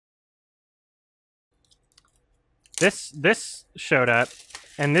this showed up,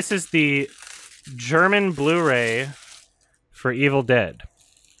 and this is the German Blu-ray for Evil Dead.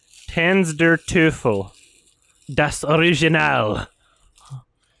 Tanz der Teufel. Das Original.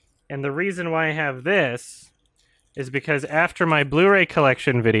 And the reason why I have this is because after my Blu-ray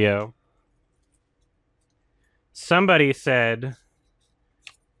collection video, somebody said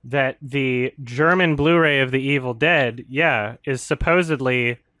that the German Blu-ray of the Evil Dead, yeah, is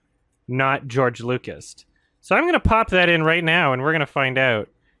supposedly not George Lucas. So I'm going to pop that in right now, and we're going to find out.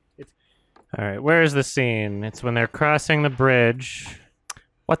 All right, where's the scene? It's when they're crossing the bridge.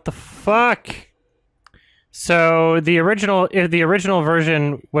 What the fuck? So the original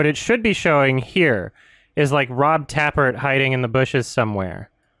version, what it should be showing here is like Rob Tapert hiding in the bushes somewhere.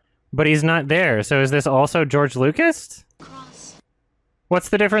 But he's not there, so is this also George Lucas? What's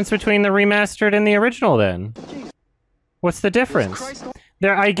the difference between the remastered and the original then? What's the difference?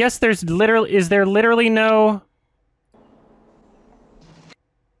 I guess there's literally, is there literally no...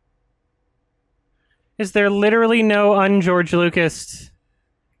 Is there literally no un-George Lucas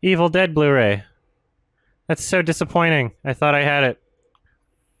Evil Dead Blu-ray? That's so disappointing. I thought I had it.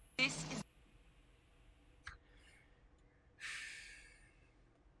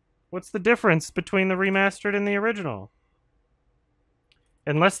 What's the difference between the remastered and the original?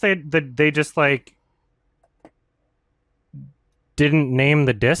 Unless they just, like, didn't name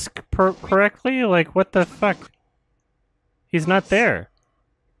the disc correctly? Like, what the fuck? He's not there.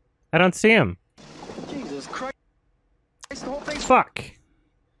 I don't see him. Jesus Christ. The whole thing's... Fuck.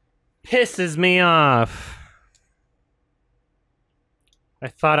 Pisses me off. I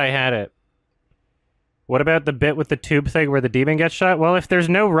thought I had it. What about the bit with the tube thing where the demon gets shot? Well, if there's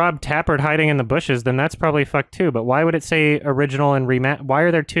no Rob Tapert hiding in the bushes, then that's probably fucked too. But why would it say original and remastered? Why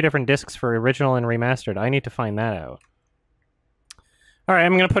are there two different discs for original and remastered? I need to find that out. Alright,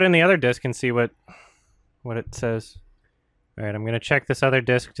 I'm going to put in the other disc and see what it says. Alright, I'm going to check this other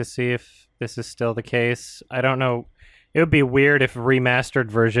disc to see if this is still the case. I don't know. It would be weird if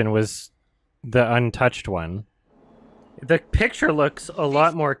remastered version was the untouched one. The picture looks a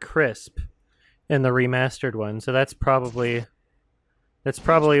lot more crisp in the remastered one, so that's probably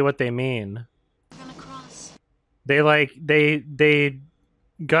what they mean. They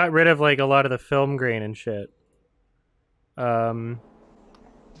got rid of like a lot of the film grain and shit.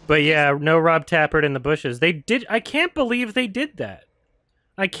 But yeah, no Rob Tapert in the bushes. I can't believe they did that.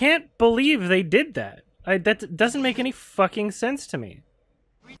 I can't believe they did that. That doesn't make any fucking sense to me.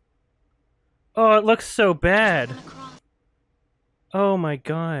 Oh, it looks so bad. Oh my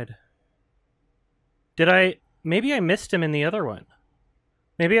god. Maybe I missed him in the other one.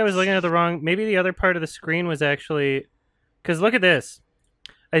 Maybe I was looking at the wrong... Maybe the other part of the screen was actually... Because look at this.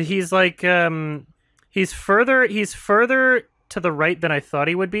 He's like, he's further to the right than I thought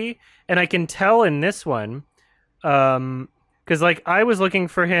he would be. And I can tell in this one, because like I was looking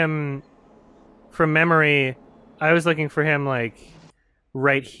for him, from memory, I was looking for him like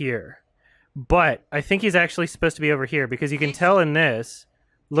right here. But I think he's actually supposed to be over here, because you can tell in this...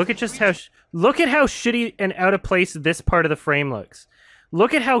 Look at just how shitty and out of place this part of the frame looks.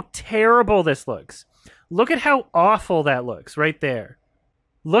 Look at how terrible this looks. Look at how awful that looks right there.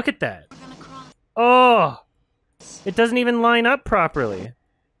 Look at that. Oh, it doesn't even line up properly.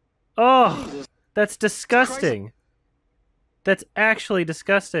 Oh, that's disgusting. That's actually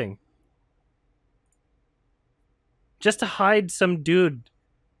disgusting. Just to hide some dude.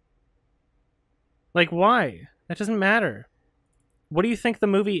 Like, why? That doesn't matter. What do you think the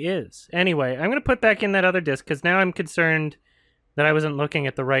movie is? Anyway, I'm going to put back in that other disc, because now I'm concerned that I wasn't looking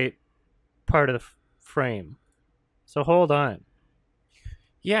at the right part of the frame. So hold on.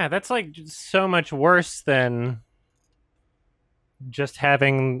 Yeah, that's like so much worse than just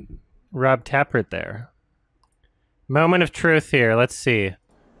having Rob Tapert there. Moment of truth here. Let's see.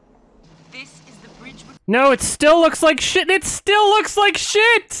 This is the bridge. No, it still looks like shit. It still looks like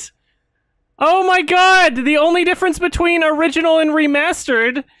shit! Oh my god! The only difference between original and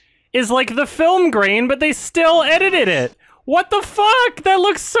remastered is like the film grain, but they still edited it. What the fuck? That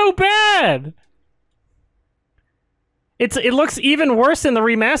looks so bad! It looks even worse in the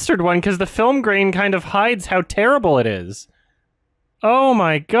remastered one, because the film grain kind of hides how terrible it is. Oh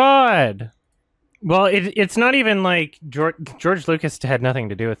my god! Well, it's not even like George Lucas had nothing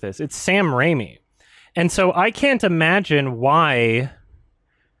to do with this. It's Sam Raimi. And so I can't imagine why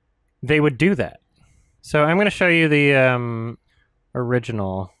they would do that. So I'm going to show you the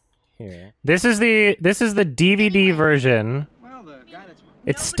original here. This is the DVD version.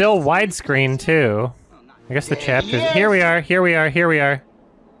 It's still widescreen too. I guess the chapters. Yes. Here we are. Here we are. Here we are.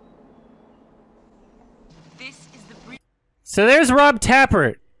 This is the bridge. So there's Rob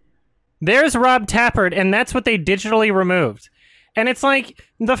Tapert. There's Rob Tapert, and that's what they digitally removed. And it's like,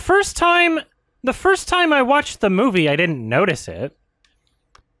 the first time I watched the movie, I didn't notice it.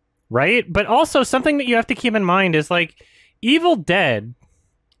 Right? But also, something that you have to keep in mind is, like, Evil Dead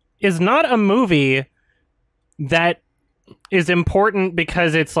is not a movie that is important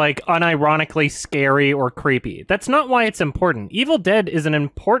because it's, like, unironically scary or creepy. That's not why it's important. Evil Dead is an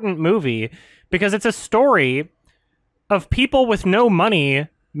important movie because it's a story of people with no money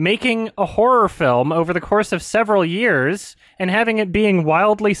making a horror film over the course of several years and having it being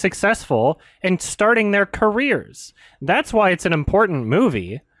wildly successful and starting their careers. That's why it's an important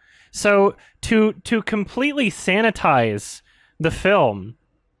movie. So to completely sanitize the film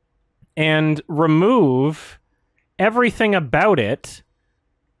and remove everything about it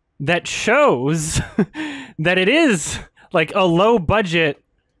that shows that it is like a low budget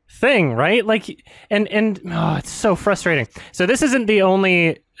thing, right? Like, and oh, it's so frustrating. So this isn't the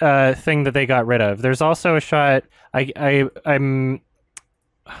only thing that they got rid of. There's also a shot. I'm.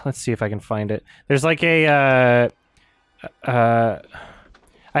 Let's see if I can find it. There's like a.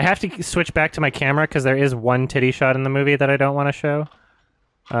 I have to switch back to my camera because there is one titty shot in the movie that I don't want to show.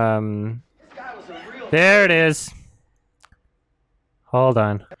 There it is. Hold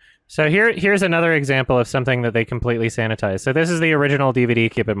on. So here's another example of something that they completely sanitized. So this is the original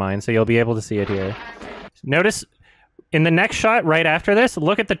DVD, keep in mind, so you'll be able to see it here. Notice in the next shot right after this,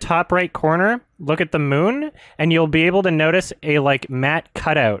 look at the top right corner, look at the moon, and you'll be able to notice a like matte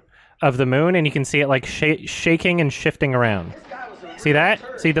cutout of the moon, and you can see it like shaking and shifting around. See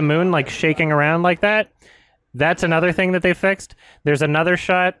that? See the moon like shaking around like that? That's another thing that they fixed. There's another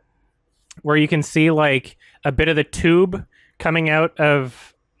shot where you can see like a bit of the tube coming out of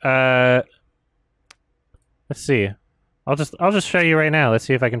let's see. I'll just show you right now. Let's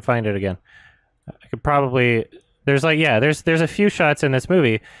see if I can find it again. I could probably there's like there's a few shots in this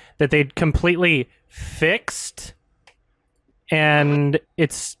movie that they completely fixed, and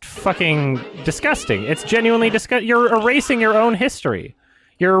it's fucking disgusting. It's genuinely disgusting. You're erasing your own history.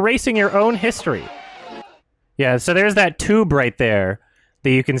 You're erasing your own history. Yeah, so there's that tube right there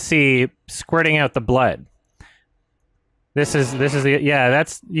that you can see squirting out the blood. This is the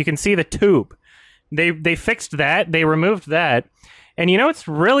that's you can see the tube. They fixed that. They removed that. And you know what's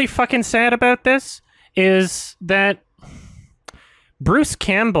really fucking sad about this is that Bruce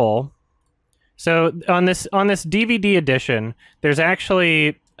Campbell. So on this DVD edition, there's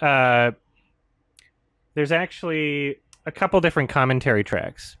actually a couple different commentary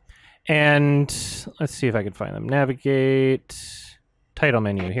tracks. And let's see if I can find them. Navigate title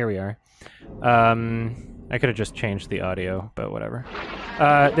menu. Here we are. I could have just changed the audio, but whatever.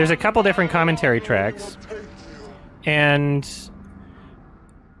 There's a couple different commentary tracks, and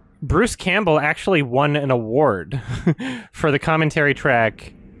Bruce Campbell actually won an award for the commentary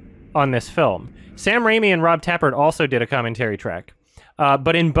track on this film. Sam Raimi and Rob Tapert also did a commentary track.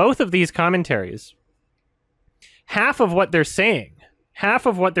 But in both of these commentaries, half of what they're saying, half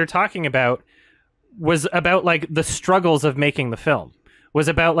of what they're talking about was about like the struggles of making the film. Was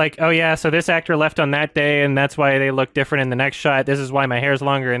about like, oh yeah, so this actor left on that day and that's why they look different in the next shot. This is why my hair's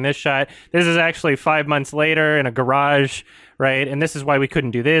longer in this shot. This is actually 5 months later in a garage, right? And this is why we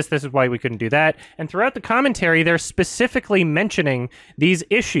couldn't do this. This is why we couldn't do that. And throughout the commentary, they're specifically mentioning these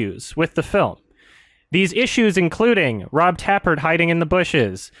issues with the film. These issues including Rob Tapert hiding in the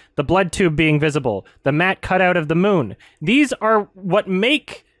bushes, the blood tube being visible, the matte cutout of the moon. These are what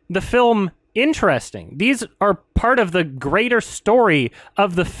make the film interesting. These are part of the greater story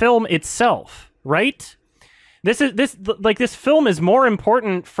of the film itself, right? This film is more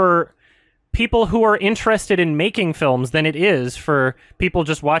important for people who are interested in making films than it is for people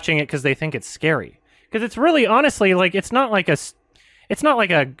just watching it because they think it's scary. Because it's really, honestly, like it's not like a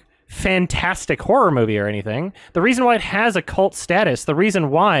fantastic horror movie or anything. The reason why it has a cult status, the reason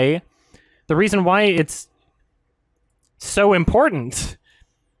why it's so important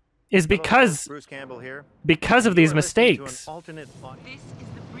is because Bruce Campbell here. Because of these mistakes. This is the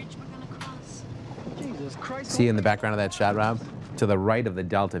bridge we're gonna cross. Jesus Christ. See in the background of that shot, Rob? To the right of the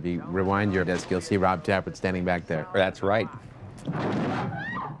Delta, if you rewind your disc, you'll see Rob Tapert standing back there. That's right.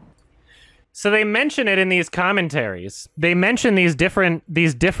 So they mention it in these commentaries. They mention these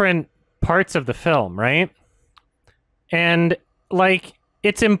different parts of the film, right? And like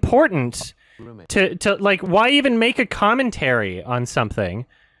it's important to like why even make a commentary on something?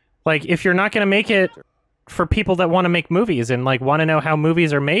 Like, if you're not going to make it for people that want to make movies and, like, want to know how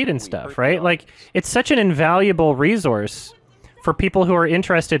movies are made and stuff, right? Like, it's such an invaluable resource for people who are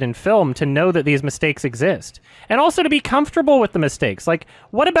interested in film to know that these mistakes exist. And also to be comfortable with the mistakes. Like,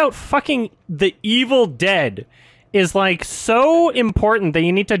 what about fucking The Evil Dead is like so important that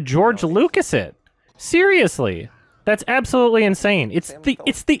you need to George Lucas it. Seriously. That's absolutely insane. It's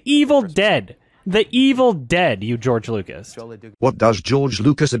the Evil Dead. The Evil Dead, you George Lucas. What does George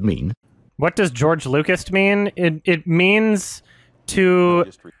Lucas it mean? What does George Lucas mean? It means to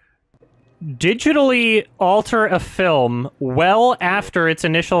digitally alter a film well after its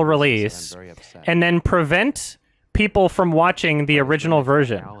initial release and then prevent people from watching the original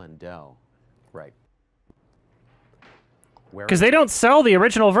version. Right. Because they don't sell the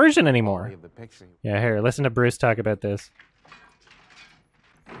original version anymore. Yeah, here, listen to Bruce talk about this.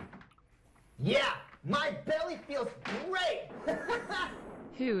 Yeah, my belly feels great!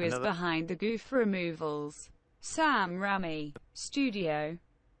 Who is behind the goof removals? Sam Raimi, studio.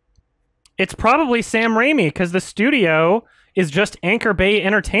 It's probably Sam Raimi, because the studio is just Anchor Bay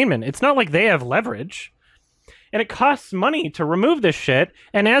Entertainment. It's not like they have leverage. And it costs money to remove this shit,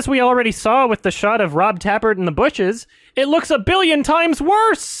 and as we already saw with the shot of Rob Tapert in the bushes, it looks a billion times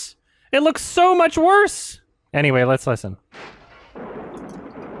worse! It looks so much worse! Anyway, let's listen.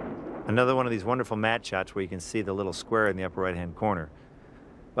 Another one of these wonderful matte shots where you can see the little square in the upper right-hand corner.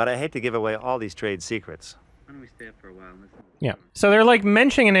 But I hate to give away all these trade secrets. Why don't we stay up for a while and listen? Yeah. So they're like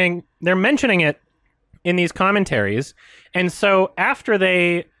mentioning it in these commentaries. And so after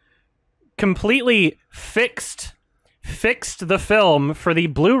they completely fixed the film for the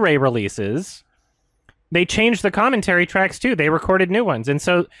Blu-ray releases, they changed the commentary tracks too. They recorded new ones. And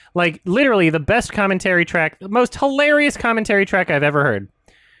so like literally the best commentary track, the most hilarious commentary track I've ever heard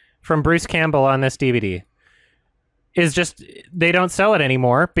from Bruce Campbell on this DVD is just, they don't sell it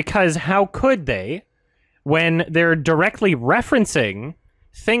anymore because how could they when they're directly referencing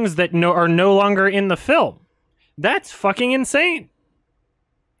things that are no longer in the film? That's fucking insane.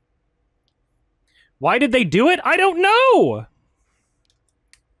 Why did they do it? I don't know.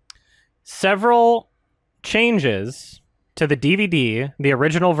 Several changes to the DVD. The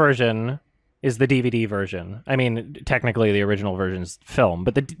original version is the DVD version. I mean, technically the original version's film,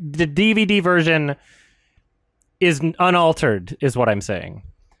 but the DVD version is unaltered, is what I'm saying.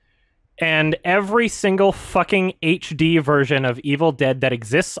 And every single fucking HD version of Evil Dead that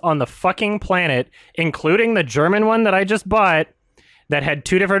exists on the fucking planet, including the German one that I just bought, that had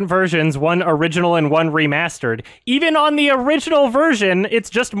two different versions, one original and one remastered. Even on the original version, it's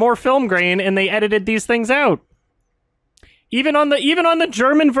just more film grain and they edited these things out. Even on the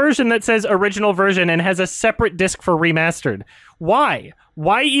German version that says original version and has a separate disc for remastered. Why?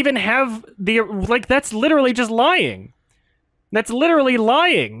 Why even have the, like, that's literally just lying. That's literally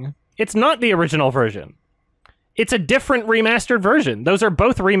lying. It's not the original version. It's a different remastered version. Those are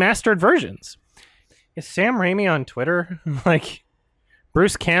both remastered versions. Is Sam Raimi on Twitter? Like,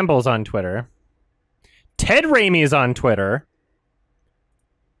 Bruce Campbell's on Twitter. Ted Raimi is on Twitter.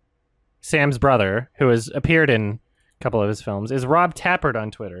 Sam's brother, who has appeared in a couple of his films. Is Rob Tapert on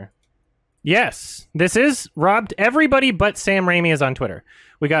Twitter? Yes, this is Rob. Everybody but Sam Raimi is on Twitter.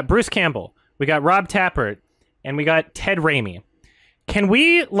 We got Bruce Campbell, we got Rob Tapert, and we got Ted Raimi. Can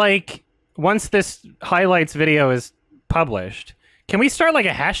we, like, once this highlights video is published, can we start like a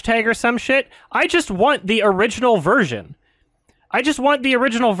hashtag or some shit? I just want the original version. I just want the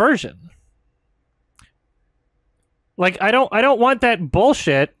original version. Like, I don't want that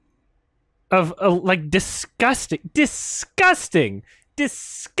bullshit of like disgusting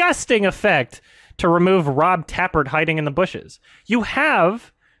effect to remove Rob Tapert hiding in the bushes. You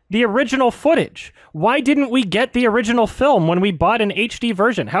have the original footage. Why didn't we get the original film when we bought an HD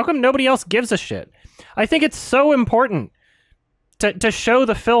version? How come nobody else gives a shit? I think it's so important to show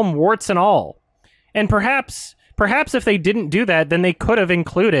the film warts and all. And perhaps if they didn't do that, then they could have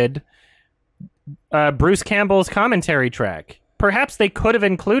included Bruce Campbell's commentary track. Perhaps they could have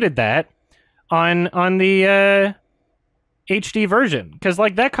included that on the HD version, because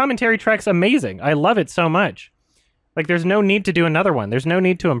like that commentary track's amazing. I love it so much. Like, there's no need to do another one. There's no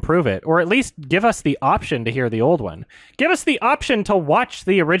need to improve it, or at least give us the option to hear the old one. Give us the option to watch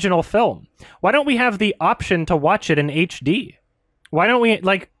the original film. Why don't we have the option to watch it in HD? Why don't we,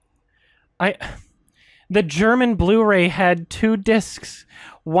 like, the German Blu-ray had 2 discs,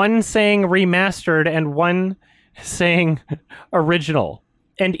 one saying remastered and one saying original.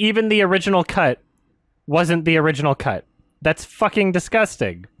 And even the original cut wasn't the original cut. That's fucking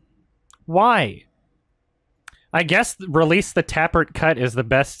disgusting. Why? I guess release the Tapert cut is the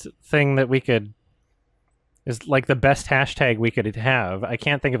best thing that we could... is like the best hashtag we could have. I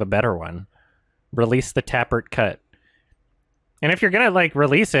can't think of a better one. Release the Tapert cut. And if you're gonna, like,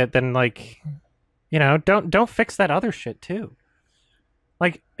 release it, then, like, you know, don't fix that other shit, too.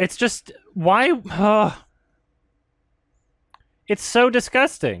 Like, it's just... why... It's so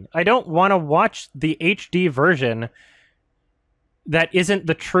disgusting. I don't want to watch the HD version that isn't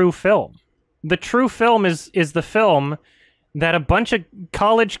the true film. The true film is the film that a bunch of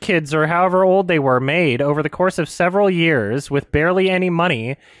college kids or however old they were made over the course of several years with barely any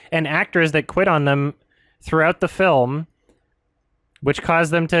money and actors that quit on them throughout the film, which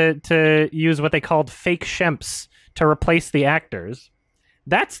caused them to use what they called fake shemps to replace the actors.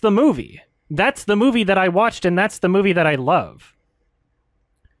 That's the movie. That's the movie that I watched, and that's the movie that I love.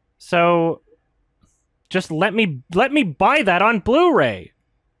 So just let me buy that on Blu-ray.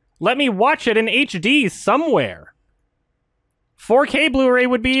 Let me watch it in HD somewhere. 4K Blu-ray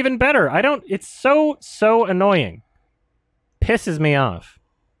would be even better. It's so annoying. Pisses me off.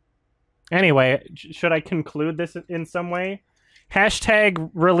 Anyway, should I conclude this in some way?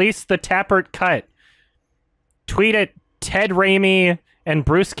 Hashtag release the Tapert cut. Tweet at Ted Raimi and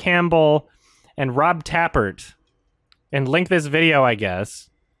Bruce Campbell and Rob Tapert. And link this video, I guess.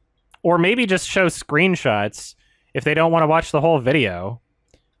 Or maybe just show screenshots if they don't want to watch the whole video.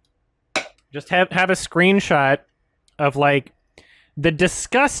 Just have a screenshot of, like, the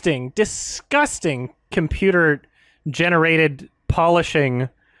disgusting computer-generated polishing,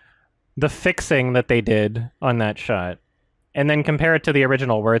 the fixing that they did on that shot. And then compare it to the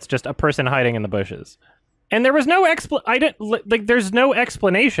original, where it's just a person hiding in the bushes. And there was no there's no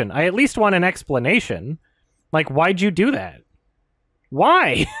explanation. I at least want an explanation. Like, why'd you do that?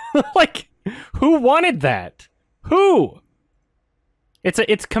 Why? Like, who wanted that? Who?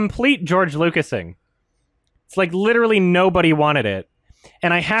 It's complete George Lucasing. It's like literally nobody wanted it.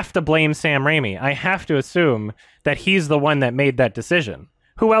 And I have to blame Sam Raimi. I have to assume that he's the one that made that decision.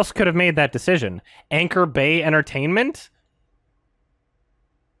 Who else could have made that decision? Anchor Bay Entertainment?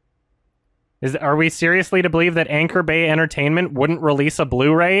 Are we seriously to believe that Anchor Bay Entertainment wouldn't release a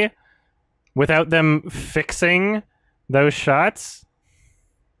Blu-ray without them fixing those shots?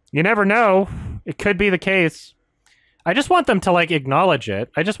 You never know. It could be the case. I just want them to, like, acknowledge it.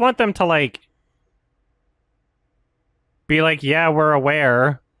 I just want them to, like, be like, yeah, we're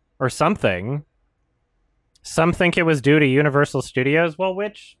aware, or something. Some think it was due to Universal Studios. Well,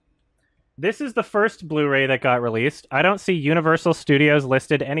 this is the first Blu-ray that got released. I don't see Universal Studios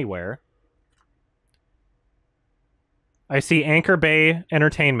listed anywhere. I see Anchor Bay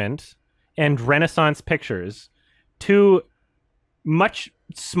Entertainment and Renaissance Pictures, two much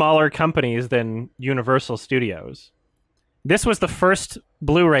smaller companies than Universal Studios. This was the first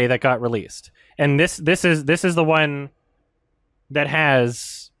Blu-ray that got released, and this is the one that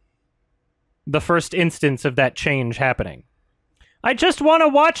has the first instance of that change happening. I just want to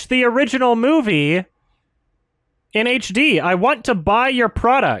watch the original movie in HD. I want to buy your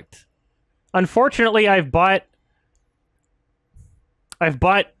product. Unfortunately, I've bought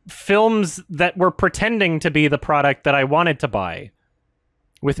films that were pretending to be the product that I wanted to buy,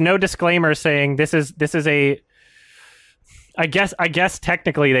 with no disclaimer saying this is a. I guess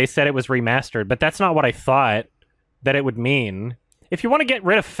technically they said it was remastered, but that's not what I thought that it would mean. If you want to get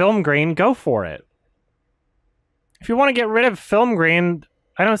rid of film grain, go for it. If you want to get rid of film grain,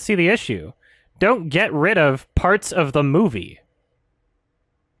 I don't see the issue. Don't get rid of parts of the movie.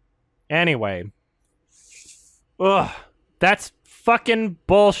 Anyway. Ugh. That's fucking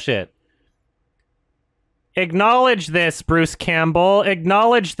bullshit. Acknowledge this, Bruce Campbell.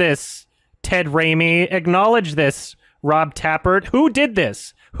 Acknowledge this, Ted Raimi. Acknowledge this, Rob Tapert. Who did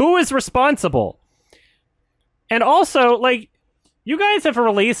this? Who is responsible? And also, like, you guys have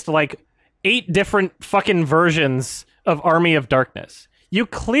released, like, 8 different fucking versions of Army of Darkness. You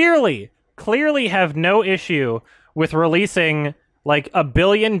clearly have no issue with releasing, like, 1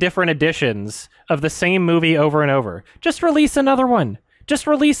 billion different editions of the same movie over and over. Just release another one. Just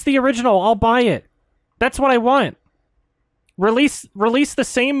release the original. I'll buy it. That's what I want. Release the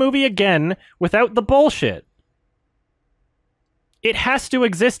same movie again without the bullshit. It has to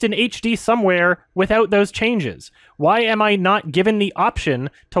exist in HD somewhere without those changes. Why am I not given the option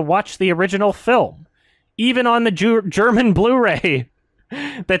to watch the original film? Even on the German Blu-ray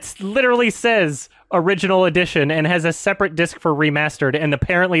that literally says original edition and has a separate disc for remastered, and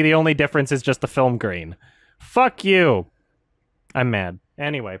apparently the only difference is just the film grain. Fuck you. I'm mad.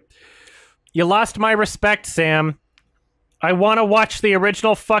 Anyway. You lost my respect, Sam. I want to watch the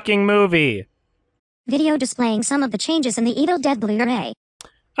original fucking movie. Video displaying some of the changes in the Evil Dead Blu-ray.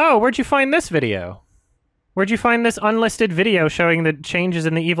 Oh, where'd you find this video? Where'd you find this unlisted video showing the changes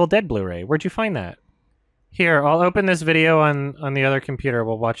in the Evil Dead Blu-ray? Where'd you find that? Here, I'll open this video on the other computer.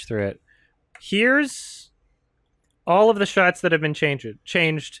 We'll watch through it. Here's all of the shots that have been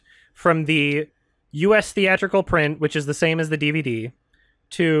changed from the US theatrical print, which is the same as the DVD,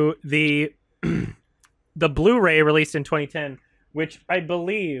 to the the Blu-ray released in 2010, which I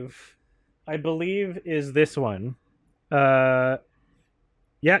believe is this one. Yeah,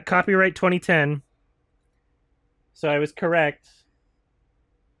 copyright 2010. So I was correct.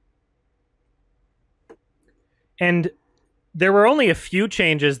 And there were only a few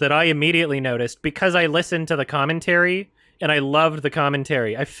changes that I immediately noticed because I listened to the commentary and I loved the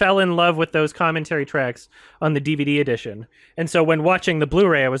commentary. I fell in love with those commentary tracks on the DVD edition. And so when watching the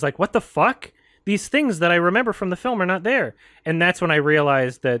Blu-ray, I was like, what the fuck? These things that I remember from the film are not there. And that's when I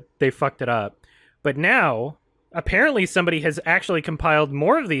realized that they fucked it up. But now, apparently somebody has actually compiled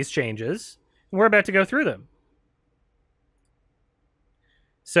more of these changes, and we're about to go through them.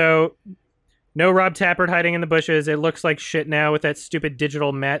 So, no Rob Tapert hiding in the bushes. It looks like shit now with that stupid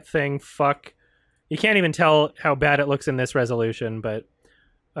digital matte thing. Fuck. You can't even tell how bad it looks in this resolution, but...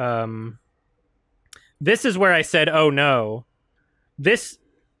 this is where I said, oh no. This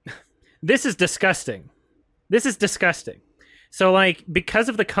is disgusting. This is disgusting. So, like, because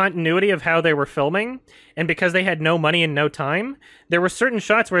of the continuity of how they were filming, and because they had no money and no time, there were certain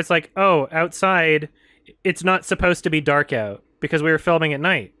shots where it's like, oh, outside, it's not supposed to be dark out, because we were filming at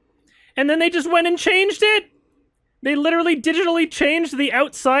night. And then they just went and changed it! They literally digitally changed the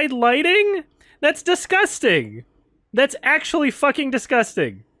outside lighting? That's disgusting! That's actually fucking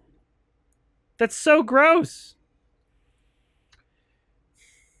disgusting. That's so gross.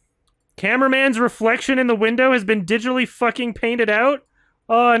 Cameraman's reflection in the window has been digitally fucking painted out?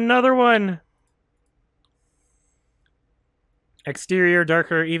 Oh, another one. Exterior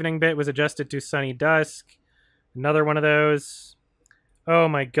darker evening bit was adjusted to sunny dusk. Another one of those. Oh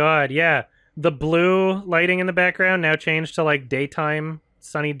my god, yeah. The blue lighting in the background now changed to like daytime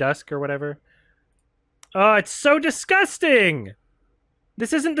sunny dusk or whatever. Oh, it's so disgusting!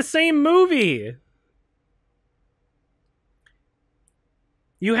 This isn't the same movie!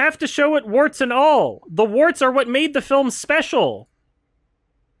 You have to show it warts and all. The warts are what made the film special.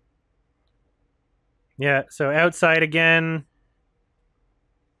 Yeah, so outside again.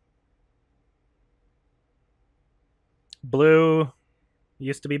 Blue.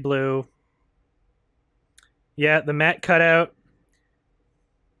 Used to be blue. Yeah, the matte cutout.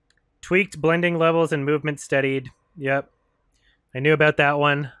 Tweaked blending levels and movement steadied. Yep. I knew about that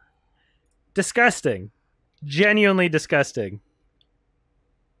one. Disgusting. Genuinely disgusting.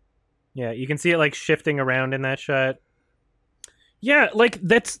 Yeah, you can see it like shifting around in that shot. Yeah, like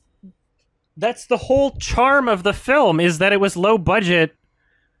that's the whole charm of the film, is that it was low budget.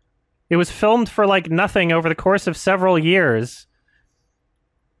 It was filmed for like nothing over the course of several years.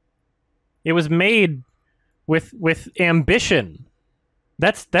 It was made with ambition.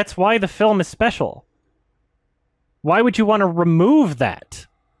 That's why the film is special. Why would you want to remove that?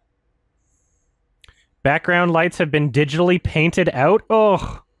 Background lights have been digitally painted out?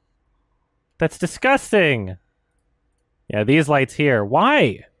 Ugh. That's disgusting. Yeah, these lights here.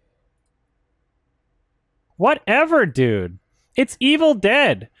 Why? Whatever, dude. It's Evil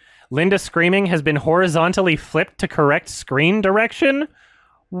Dead. Linda screaming has been horizontally flipped to correct screen direction?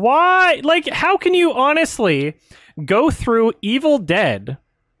 Why? Like, how can you honestly go through Evil Dead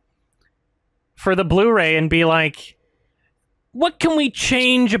for the Blu-ray and be like, what can we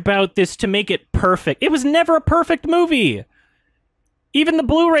change about this to make it perfect? It was never a perfect movie. Even the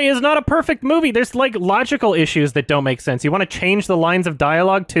Blu-ray is not a perfect movie. There's, like, logical issues that don't make sense. You want to change the lines of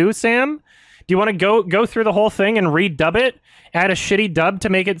dialogue too, Sam? Do you want to go through the whole thing and redub it? Add a shitty dub to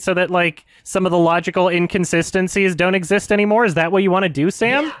make it so that, like, some of the logical inconsistencies don't exist anymore? Is that what you want to do,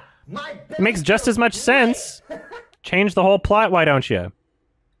 Sam? Yeah, it makes just as much sense. Change the whole plot, why don't you?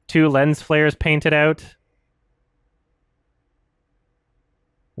 2 lens flares painted out.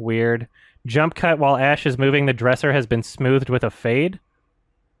 Weird. Jump cut while Ash is moving the dresser has been smoothed with a fade.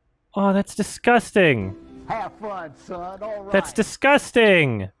 Oh, that's disgusting. Have fun, son. All right. That's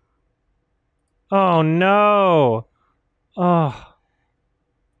disgusting. Oh, no. Oh.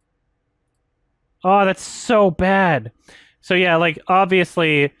 Oh, that's so bad. So, yeah, like,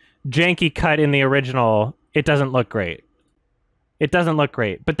 obviously, janky cut in the original, it doesn't look great. It doesn't look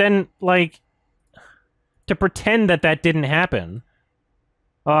great. But then, like, to pretend that that didn't happen...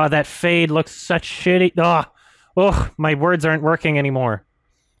 Oh, that fade looks such shitty. Oh, my words aren't working anymore.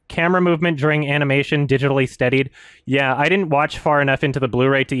 Camera movement during animation digitally steadied. Yeah, I didn't watch far enough into the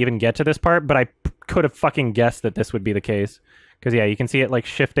Blu-ray to even get to this part, but I could have fucking guessed that this would be the case. Because, yeah, you can see it, like,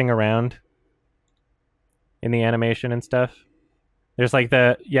 shifting around in the animation and stuff. There's, like,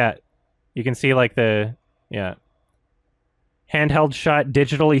 yeah, you can see, like, yeah. Handheld shot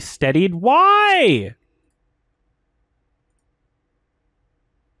digitally steadied? Why?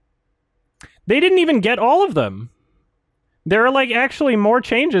 They didn't even get all of them. There are, like, actually more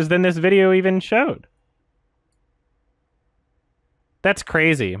changes than this video even showed. That's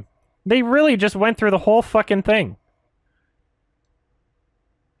crazy. They really just went through the whole fucking thing.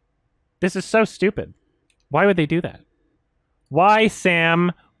 This is so stupid. Why would they do that? Why,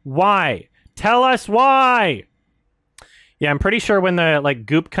 Sam? Why? Tell us why! Yeah, I'm pretty sure when the, like,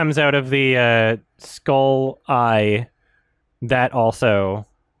 goop comes out of the skull eye, that also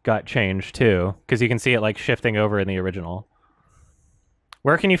got changed, too. Because you can see it, like, shifting over in the original.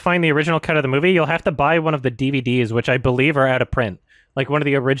 Where can you find the original cut of the movie? You'll have to buy one of the DVDs, which I believe are out of print. Like, one of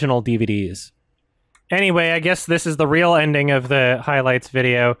the original DVDs. Anyway, I guess this is the real ending of the highlights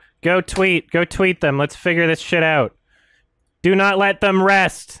video. Go tweet them. Let's figure this shit out. Do not let them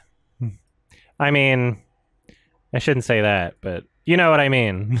rest. I mean, I shouldn't say that, but you know what I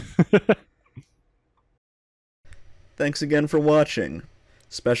mean. Thanks again for watching.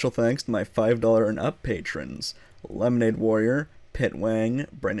 Special thanks to my $5 and up patrons: Lemonade Warrior, Pit Wang,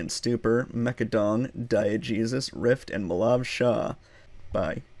 Brendan Stuper, Mechadong, Diegesus, Rift, and Malav Shah.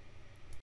 Bye.